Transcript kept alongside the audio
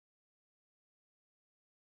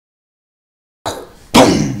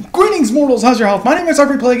Greetings, mortals. How's your health? My name is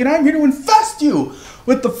Harvey Plague, and I'm here to infest you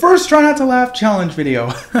with the first Try Not to Laugh challenge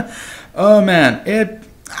video. Oh man,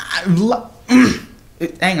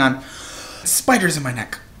 hang on. Spiders in my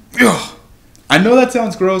neck. Ugh. I know that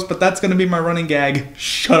sounds gross, but that's gonna be my running gag.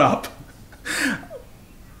 Shut up.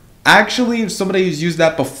 Actually, if somebody who's used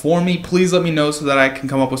that before me, please let me know so that I can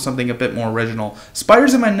come up with something a bit more original.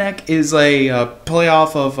 Spiders in my neck is a play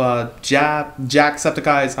off of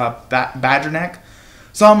Jacksepticeye's Badger Neck.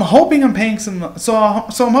 So I'm hoping I'm paying some. So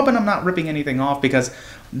I'm hoping I'm not ripping anything off because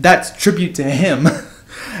that's tribute to him.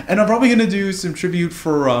 And I'm probably gonna do some tribute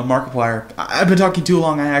for Markiplier. I've been talking too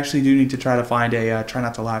long. I actually do need to try to find a Try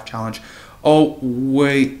Not to Laugh challenge. Oh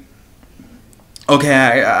wait. Okay,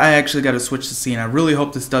 I actually got to switch the scene. I really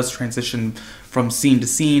hope this does transition from scene to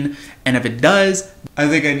scene, and if it does, I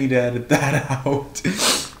think I need to edit that out.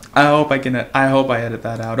 I hope I edit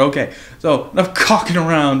that out. Okay, so enough cocking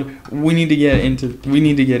around. We need to get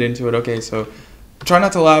into it. Okay, so Try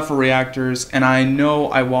Not to Laugh for reactors, and I know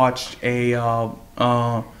I watched a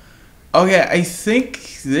okay, I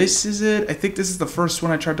think this is it. I think this is the first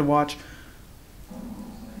one I tried to watch.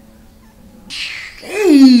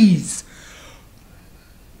 Jeez.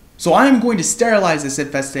 So I am going to sterilize this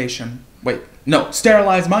infestation. Wait, no,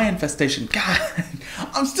 sterilize my infestation. God,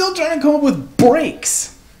 I'm still trying to come up with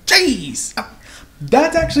breaks. Jeez.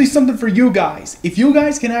 That's actually something for you guys. If you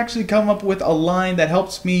guys can actually come up with a line that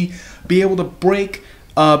helps me be able to break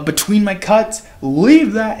between my cuts,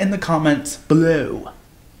 leave that in the comments below.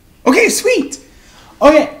 Okay, sweet.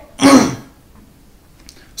 Okay.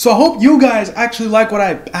 So I hope you guys actually like what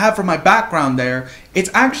I have for my background there. It's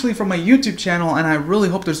actually from my YouTube channel, and I really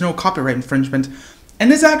hope there's no copyright infringement.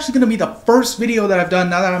 And this is actually going to be the first video that I've done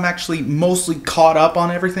now that I'm actually mostly caught up on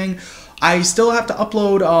everything. I still have to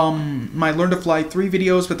upload my Learn to Fly 3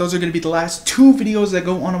 videos, but those are going to be the last 2 videos that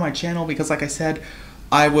go onto my channel because, like I said,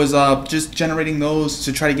 I was just generating those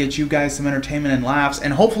to try to get you guys some entertainment and laughs,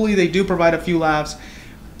 and hopefully they do provide a few laughs.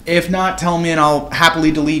 If not, tell me and I'll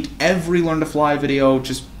happily delete every Learn to Fly video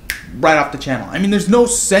just right off the channel. I mean, there's no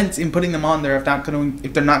sense in putting them on there if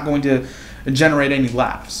they're not going to generate any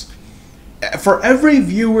laughs. For every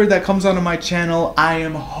viewer that comes onto my channel, I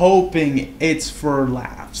am hoping it's for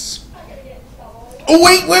laughs. Oh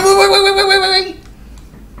wait!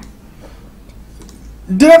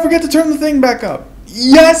 Did I forget to turn the thing back up?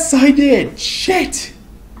 Yes, I did. Shit.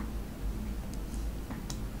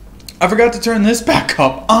 I forgot to turn this back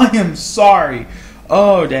up. I am sorry.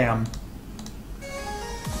 Oh, damn.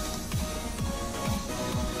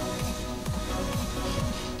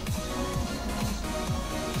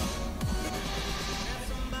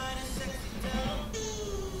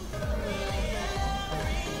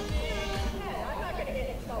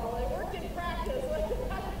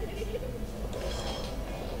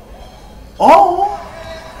 Oh!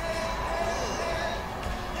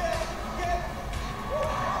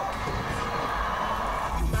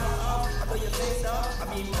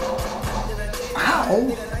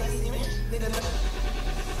 Ow!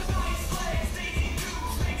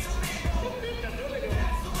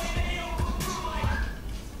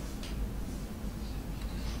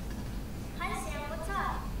 Hi Sam, what's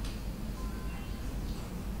up?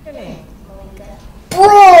 Your name? Malika.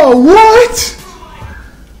 Bro, what?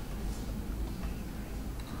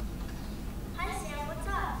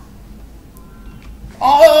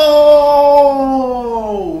 Oh,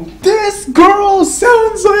 this girl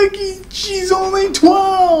sounds like she's only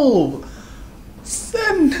 12.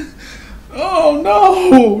 Oh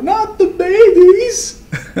no, not the babies.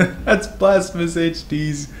 That's Blasphemous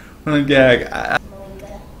HD's running gag.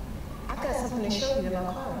 Malika, I got something to show you in my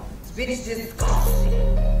car. This bitch is disgusting.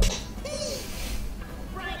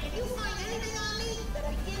 Brian, can you find anything on me that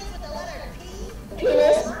begins with the letter P?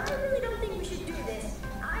 Penis. I really don't think we should do this.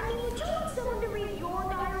 I mean, would you want someone to read your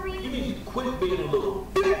diary? You need to quit being a little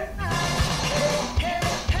bitch.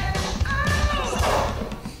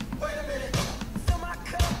 Wait a minute. Fill my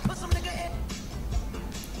cup, put some nigga in.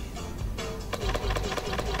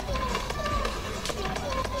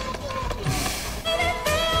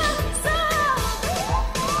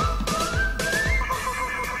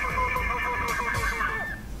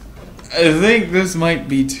 I think this might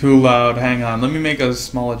be too loud. Hang on, let me make a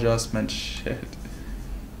small adjustment. Shit.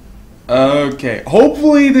 Okay,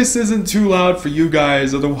 hopefully this isn't too loud for you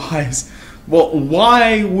guys, otherwise, well,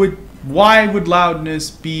 why would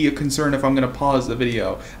loudness be a concern if I'm gonna pause the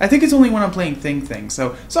video? I think it's only when I'm playing Thing,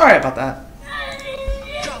 so sorry about that.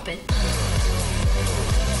 Drop it.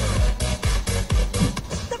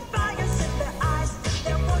 The fire's in their eyes,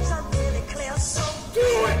 their words are really clear, so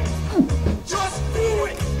do it. Just do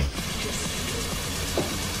it.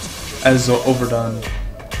 As overdone.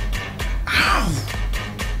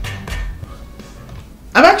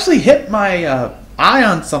 I've actually hit my eye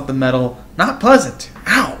on something metal. Not pleasant.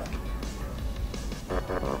 Ow.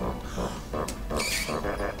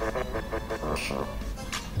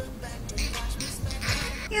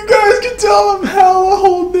 You guys can tell I'm hella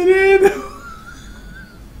holding it in.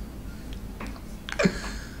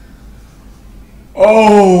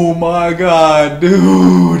 Oh my god,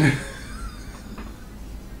 dude.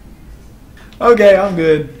 Okay, I'm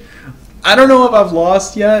good. I don't know if I've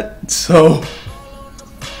lost yet, so...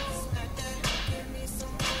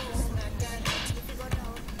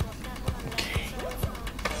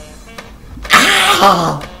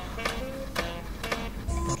 Ah!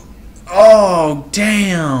 Oh,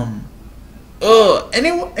 damn. Ugh.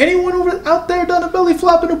 Anyone out there done a belly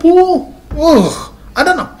flop in a pool? Ugh. I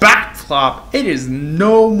done a back flop. It is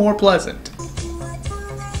no more pleasant.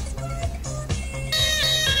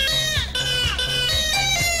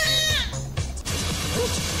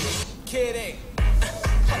 Kidding.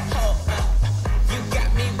 You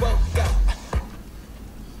got me woke up.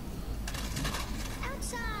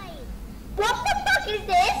 Outside. What the fuck is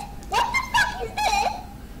this? What the fuck is this?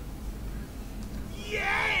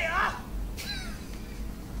 Yeah!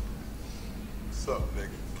 What's up,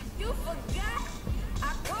 nigga? You forgot I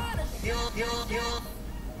caught a shot.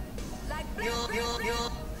 Like Jones barbecue.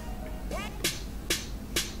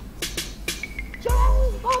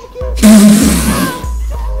 Jones barbecue.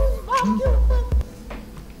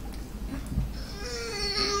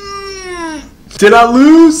 Did I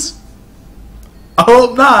lose? I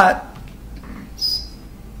hope not.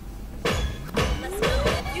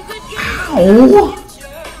 you could get Ow.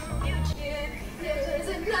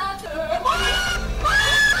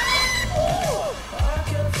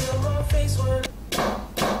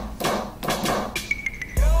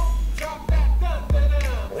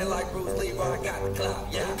 And like Bruce Lee, I got the clout,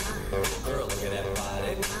 yeah. Girl, look at that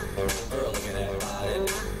body. Girl, look at that body.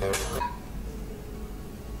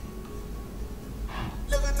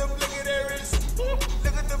 Look at them, look at their wrist. Look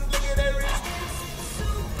at them, look at their wrist.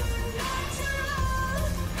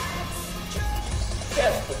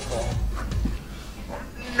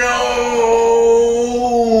 No!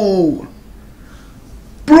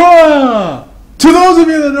 Bruh! To those of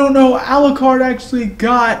you that don't know, Alucard actually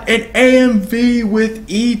got an AMV with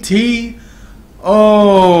ET.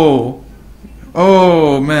 Oh.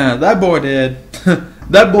 Oh, man. That boy dead.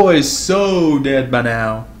 That boy is so dead by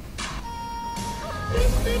now.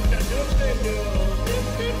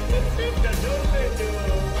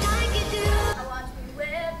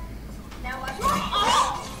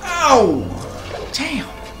 Ow! Damn.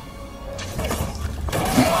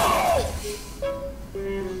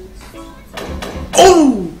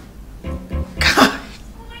 Oh! God.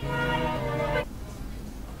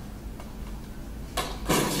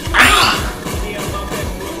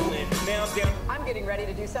 I'm getting ready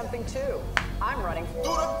to do something too. I'm running. Do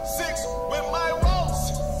the 6 with my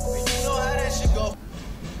rolls. You know how that shit go.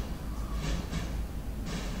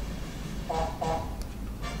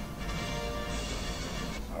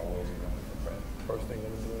 First thing I'm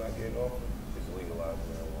gonna do when I get off is legalize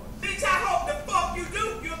marijuana. Bitch, I hope the fuck you do.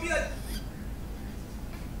 You'll be like.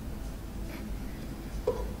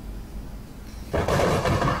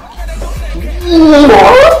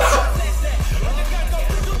 What?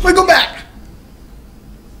 Wait, go back.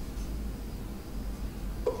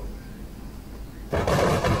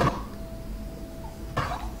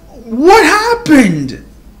 What happened?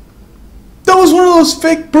 That was one of those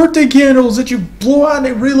fake birthday candles that you blow out and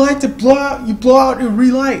it relights. It blow out, you blow out and it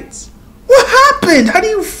relights. What happened? How do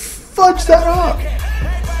you fudge that up?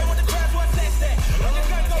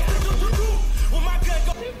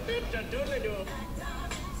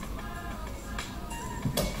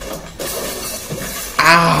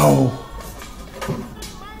 Ow.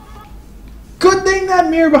 Good thing that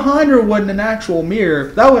mirror behind her wasn't an actual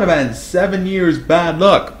mirror. That would have been 7 years bad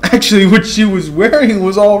luck. Actually, what she was wearing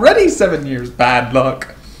was already 7 years bad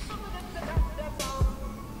luck.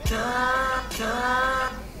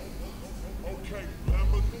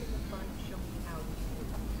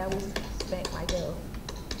 That was spank my dough.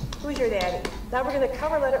 Who's your daddy? Now we're gonna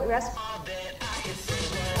cover, let it rest.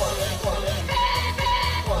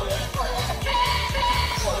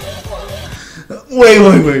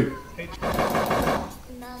 Wait.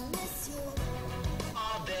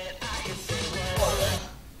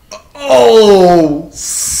 Oh,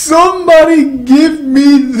 somebody give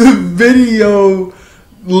me the video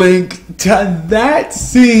link to that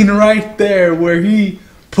scene right there where he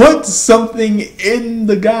puts something in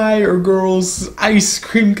the guy or girl's ice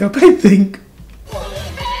cream cup, I think.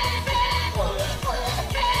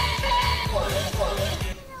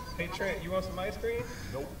 Trent, you want some ice cream?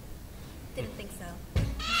 Nope. Didn't think so.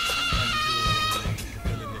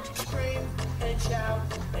 Scream and shout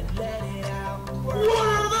and let it out.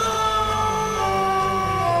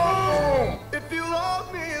 If you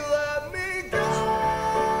love me, let me go.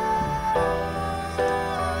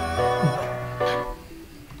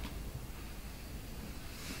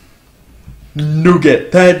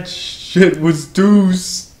 Nougat, that shit was too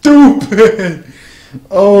stupid.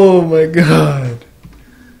 Oh my god.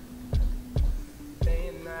 Day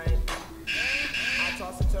and night. I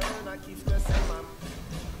toss and turn, I keep stressing my.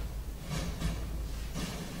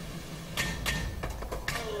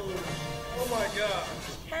 Oh my god.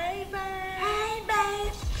 Hey, babe. Hey,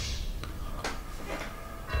 babe.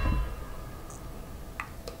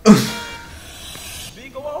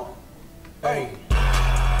 Figaro? Hey.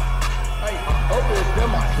 Hey, Uncle,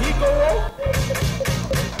 them my Figaro?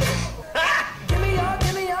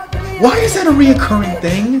 Why is that a reoccurring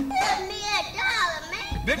thing? Give me $1,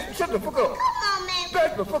 man. Bitch, shut the fuck up. Come on, man.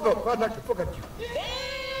 Shut the fuck up. I'll knock the fuck out you.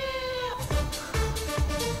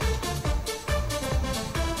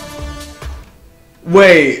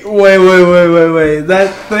 Wait.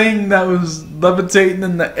 That thing that was levitating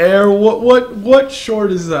in the air, what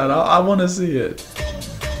short is that? I want to see it.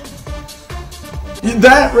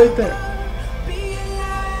 That right there.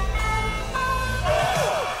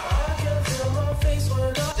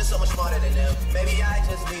 Just so much smarter than them. Maybe I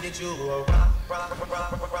just needed you.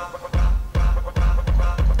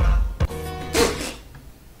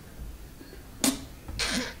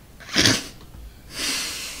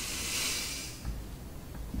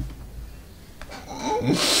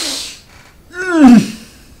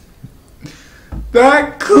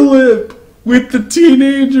 That clip with the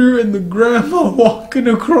teenager and the grandma walking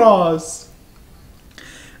across.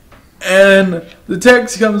 And the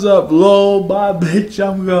text comes up, lol, bye bitch,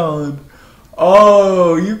 I'm gone.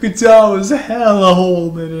 Oh, you could tell I was hella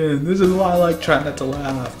holding in. This is why I like trying not to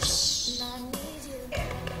laugh.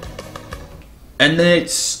 And then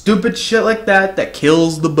it's stupid shit like that that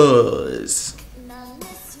kills the buzz.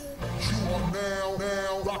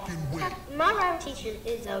 My rap teacher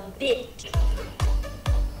is a bitch.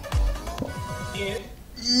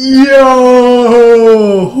 Yo!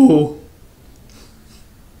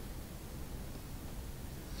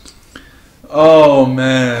 Oh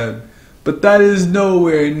man. But that is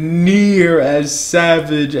nowhere near as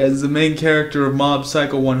savage as the main character of Mob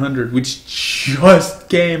Psycho 100, which just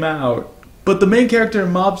came out. But the main character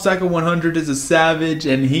in Mob Psycho 100 is a savage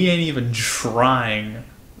and he ain't even trying.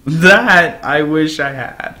 That I wish I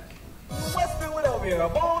had. West Philadelphia,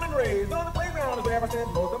 born and raised on the playground is where I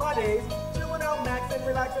spent most of my days. Chilling out, maxing,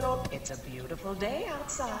 relaxing on. It's a beautiful day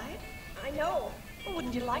outside. I know.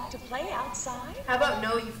 Wouldn't you like to play outside? How about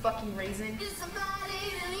no, you fucking raisin?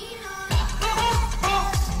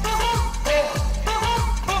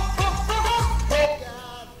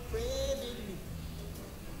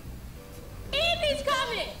 Andy's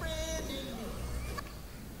coming.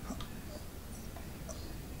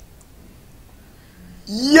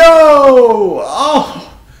 Yo!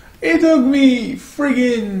 Oh! It took me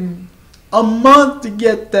friggin' a month to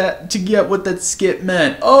get what that skit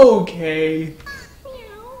meant. Okay.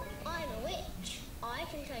 I'm a witch. I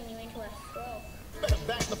can turn you into a frog.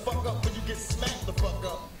 Back the fuck up when you get smacked the fuck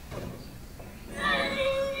up.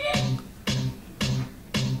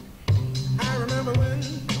 I remember when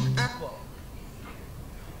Apple.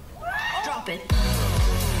 Drop it.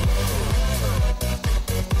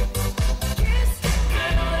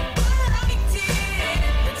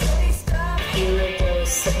 Irritable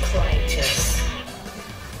subconscious.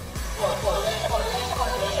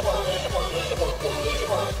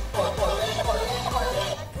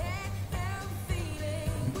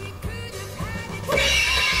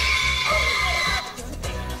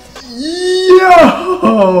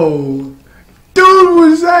 Yo! Dude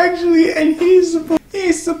was actually, and he's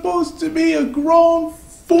supposed to be a grown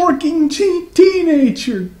forking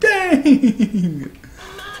teenager. Dang!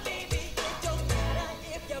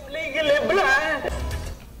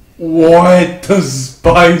 What the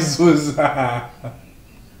spice was that?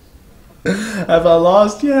 Have I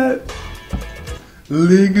lost yet?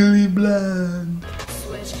 Legally Blind.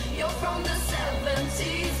 You're from the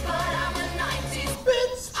 70s, but I'm a 90s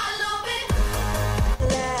bitch. I love it.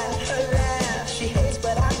 Laugh, she hates,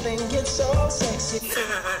 but I think it's so sexy.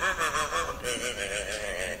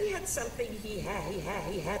 He had something he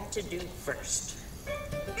had to do first.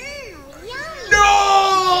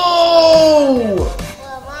 No!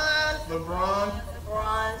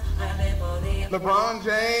 LeBron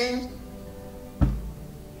James.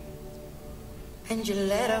 And you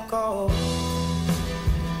let her go.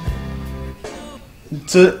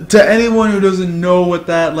 To anyone who doesn't know what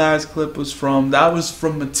that last clip was from, that was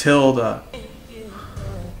from Matilda.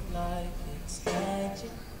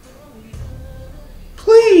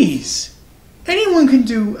 Please! Anyone can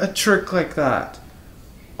do a trick like that.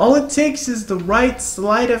 All it takes is the right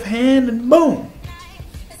sleight of hand and boom!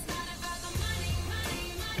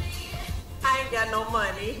 I ain't got no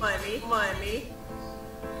money.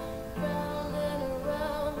 Round and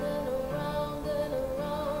around and around and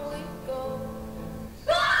around we go.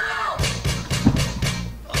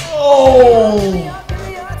 Oh!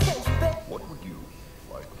 What would you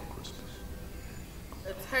like for Christmas?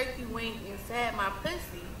 A turkey wing inside my pussy.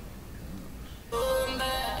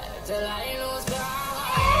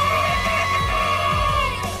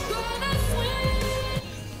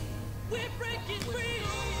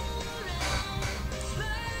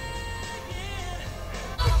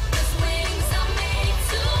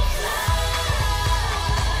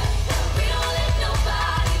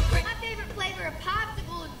 My favorite flavor of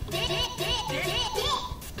popsicle is dick.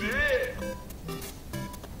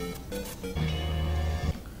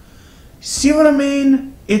 See what I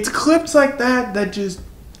mean? It's clips like that that just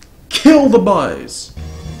kill the buzz.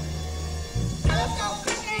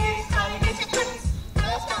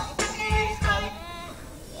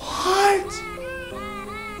 What?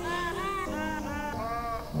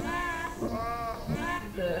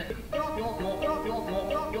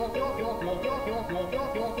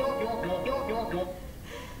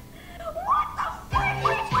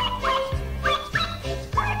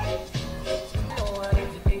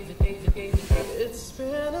 It's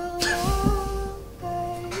been a long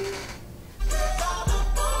day.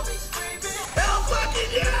 Hell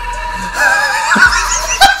fucking yeah!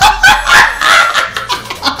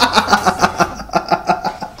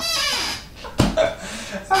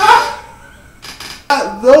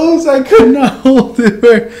 Those I could not hold it.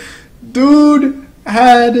 Where dude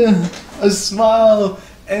had a smile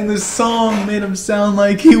and the song made him sound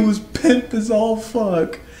like he was pimp as all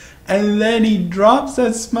fuck. And then he drops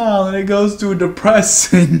that smile and it goes to a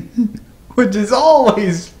depressing, which is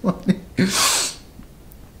always funny.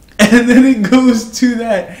 And then it goes to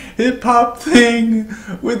that hip hop thing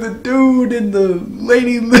with the dude and the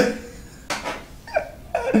lady.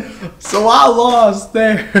 So I lost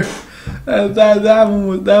there.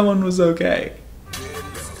 That one was okay.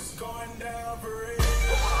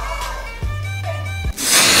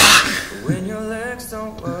 When your legs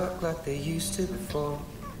don't work like they used to before.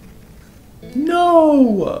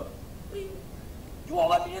 No. You won't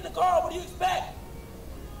let me in the car. What do you expect?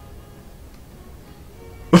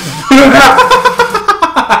 I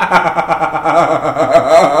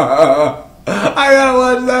gotta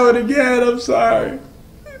watch that one again. I'm sorry.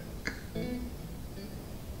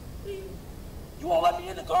 You won't let me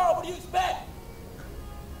in the car. What do you expect?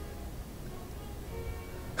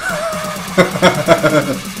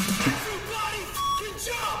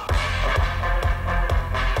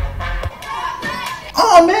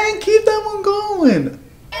 Oh man, keep that one going.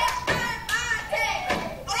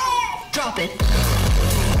 Drop it.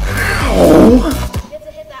 Oh. You have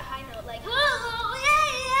to hit that high note like, oh,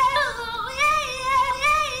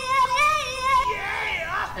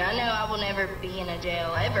 yeah, And I know I will never be in a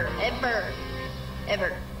jail ever.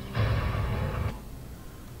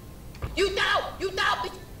 You thought,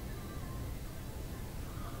 bitch.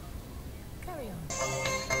 Carry on.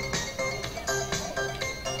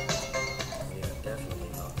 Yeah, definitely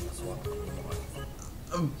not. That's what I'm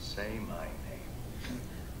doing. Say my name.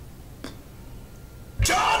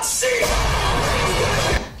 John C.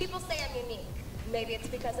 People say I'm unique. Maybe it's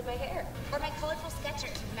because of my hair. Or my colorful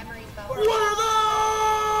Skechers with memories of. What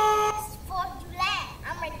are those? 4th of July.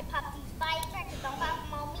 I'm ready to pop these firecrackers. Don't pop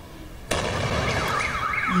them on me.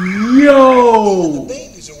 Yo.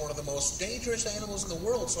 Babies are one of the most dangerous animals in the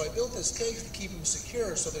world, so I built this cage to keep them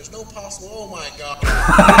secure so there's no possible. Oh my god.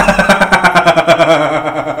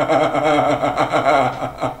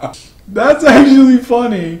 That's actually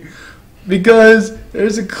funny because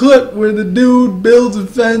there's a clip where the dude builds a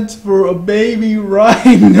fence for a baby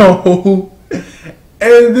rhino.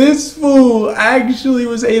 And this fool actually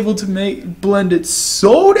was able to blend it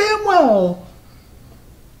so damn well.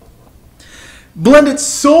 Blend it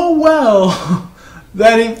so well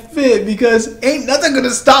that it fit because ain't nothing gonna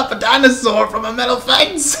stop a dinosaur from a metal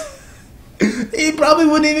fence. He probably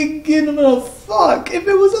wouldn't even give him a fuck if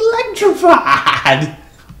it was electrified.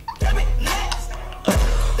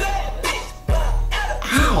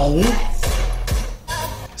 Ow.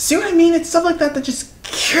 See what I mean? It's stuff like that that just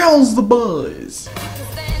kills the buzz.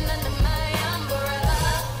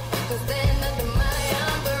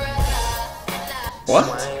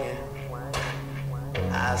 What?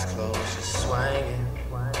 I eyes closed, she's swinging.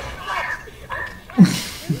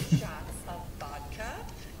 Shots of vodka.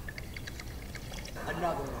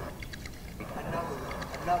 Another one.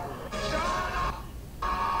 Another one.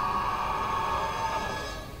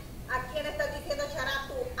 ¿A quién estás diciendo shut up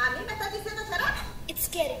tú? ¿A mí me estás diciendo shut up? It's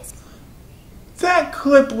getting That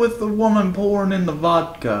clip with the woman pouring in the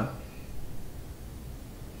vodka.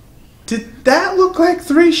 Did that look like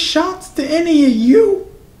 3 shots to any of you?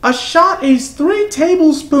 A shot is 3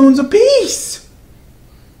 tablespoons apiece.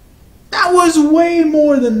 That was way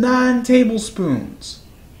more than 9 tablespoons.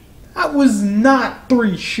 That was not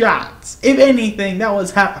 3 shots. If anything, that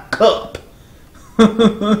was half a cup.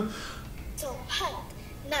 so hot.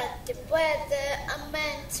 Not the weather I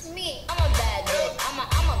meant me. I'm a bad bitch. I'm a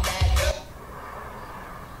bad bitch.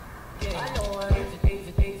 I know it.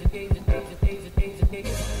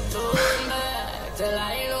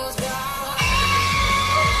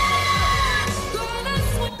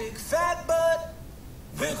 Big fat butt.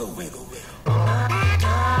 Wiggle, wiggle, wiggle.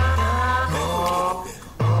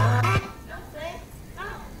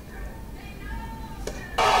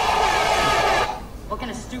 What can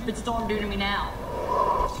a stupid storm do to me now?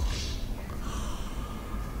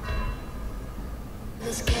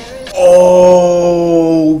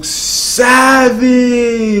 Oh, savage!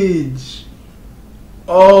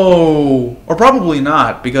 Oh, or probably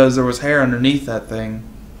not, because there was hair underneath that thing.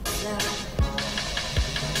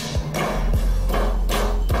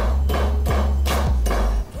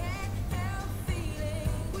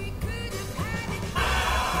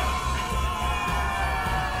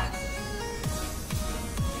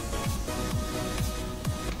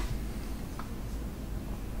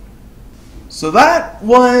 So that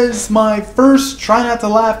was my first try not to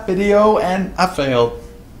laugh video, and I failed.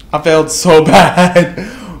 I failed so bad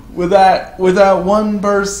with that one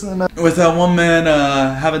person, with that one man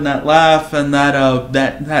having that laugh and that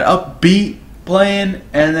upbeat playing,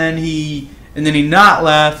 and then he not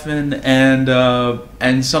laughing,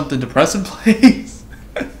 and something depressing plays,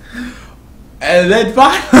 and then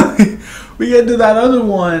finally we get to that other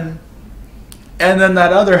one, and then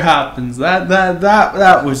that other happens.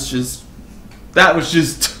 That was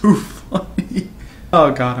just too funny.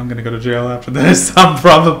 Oh god, I'm gonna go to jail after this. I'm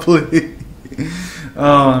probably.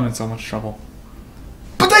 Oh, I'm in so much trouble.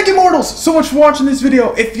 But thank you, mortals, so much for watching this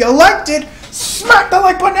video. If you liked it, smack the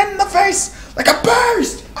like button in the face like a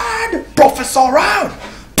burst and profits all around.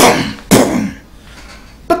 Boom, boom.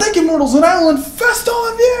 But thank you, mortals, and I will infest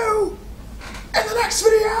all of you in the next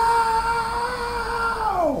video.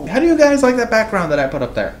 How do you guys like that background that I put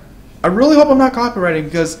up there? I really hope I'm not copywriting,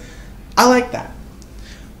 because I like that.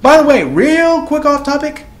 By the way, real quick off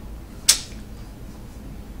topic,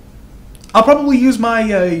 I'll probably use my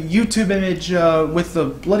YouTube image with the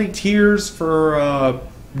bloody tears for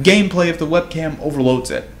gameplay if the webcam overloads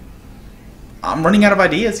it. I'm running out of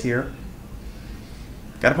ideas here.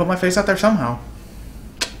 Gotta put my face out there somehow.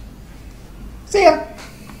 See ya!